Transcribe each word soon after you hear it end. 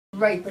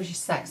Great British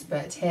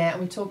Sexpert here,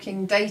 and we're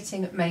talking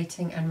dating,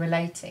 mating and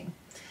relating.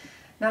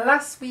 Now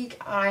last week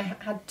I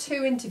had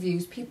 2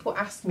 interviews. People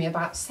asked me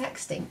about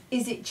sexting.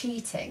 Is it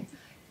cheating?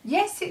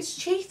 Yes, it's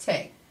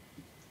cheating.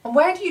 And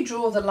where do you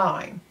draw the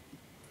line?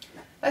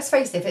 Let's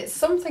face it, if it's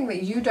something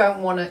that you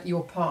don't want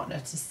your partner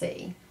to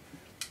see,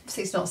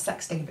 obviously it's not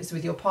sexting if it's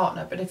with your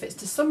partner, but if it's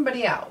to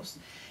somebody else,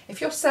 if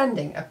you're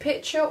sending a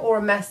picture or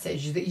a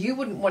message that you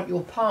wouldn't want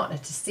your partner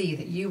to see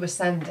that you were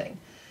sending,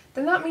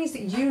 then that means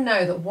that you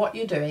know that what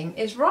you're doing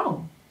is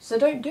wrong. So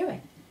don't do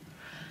it.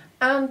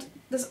 And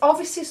there's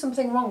obviously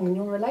something wrong in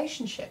your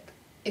relationship.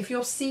 If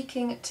you're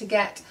seeking to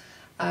get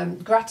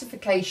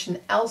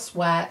gratification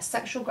elsewhere,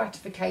 sexual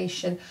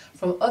gratification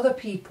from other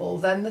people,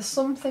 then there's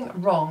something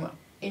wrong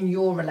in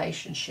your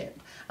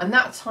relationship. And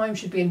that time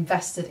should be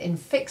invested in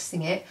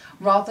fixing it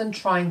rather than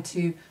trying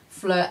to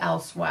flirt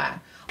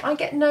elsewhere. I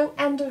get no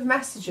end of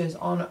messages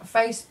on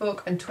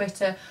Facebook and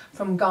Twitter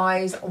from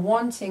guys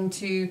wanting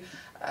to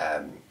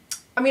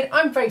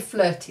I'm very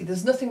flirty.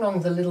 There's nothing wrong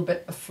with a little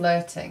bit of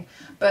flirting,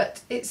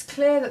 but it's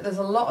clear that there's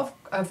a lot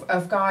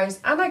of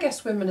guys, and I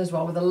guess women as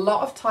well, with a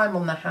lot of time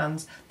on their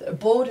hands that are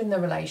bored in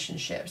their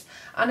relationships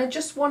and I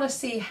just want to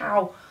see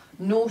how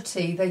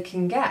naughty they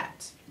can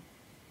get.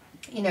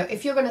 You know,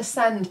 if you're going to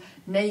send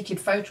naked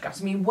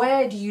photographs,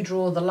 where do you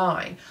draw the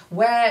line?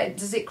 Where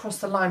does it cross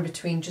the line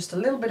between just a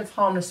little bit of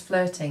harmless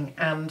flirting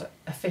and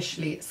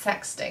officially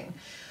sexting?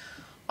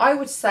 I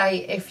would say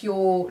if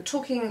you're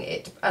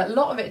talking, a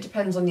lot of it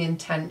depends on the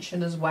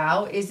intention as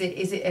well. Is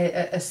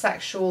it the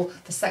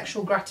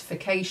sexual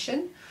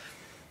gratification?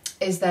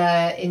 Is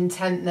there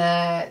intent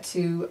there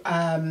to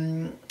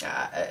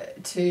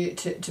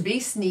be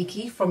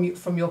sneaky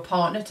from your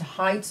partner, to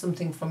hide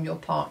something from your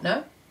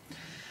partner?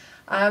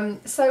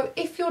 So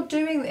if you're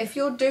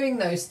doing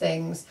those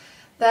things,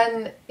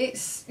 then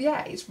it's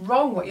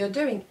wrong what you're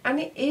doing, and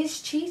it is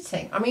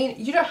cheating.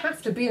 You don't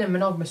have to be in a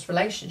monogamous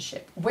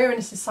relationship. We're in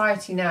a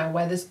society now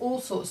where there's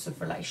all sorts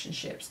of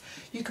relationships.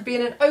 You could be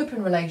in an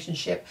open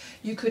relationship,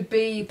 you could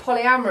be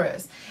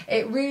polyamorous.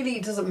 It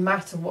really doesn't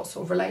matter what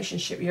sort of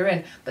relationship you're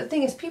in. But the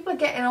thing is, people are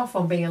getting off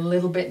on being a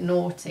little bit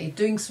naughty,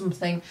 doing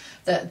something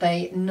that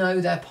they know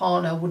their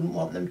partner wouldn't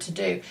want them to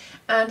do.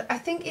 And I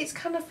think it's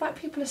kind of like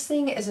people are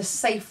seeing it as a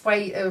safe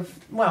way of,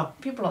 well,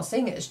 people aren't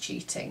seeing it as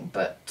cheating,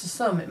 but to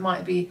some it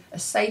might be a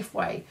safe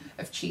way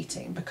of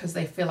cheating because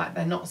they feel like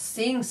they're not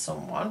seeing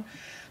someone.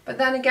 But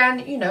then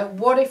again, you know,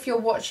 what if you're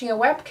watching a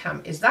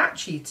webcam? Is that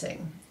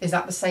cheating? Is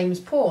that the same as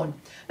porn?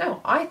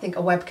 No, I think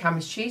a webcam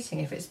is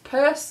cheating if it's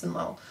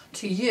personal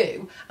to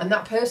you and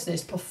that person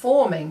is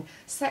performing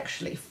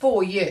sexually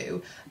for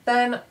you.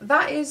 Then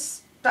that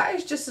is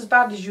just as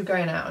bad as you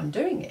going out and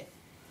doing it.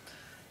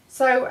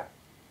 So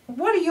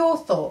what are your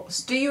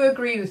thoughts? Do you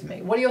agree with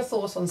me? What are your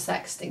thoughts on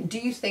sexting? Do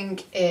you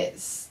think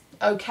it's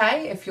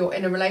okay if you're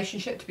in a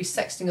relationship to be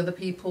sexting other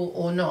people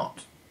or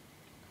not?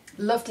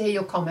 Love to hear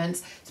your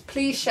comments. So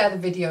please share the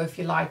video if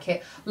you like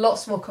it.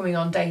 Lots more coming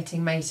on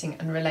dating, mating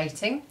and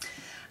relating.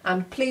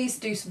 And please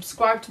do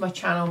subscribe to my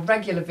channel,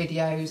 regular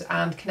videos,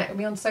 and connect with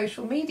me on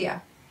social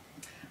media.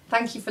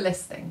 Thank you for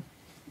listening.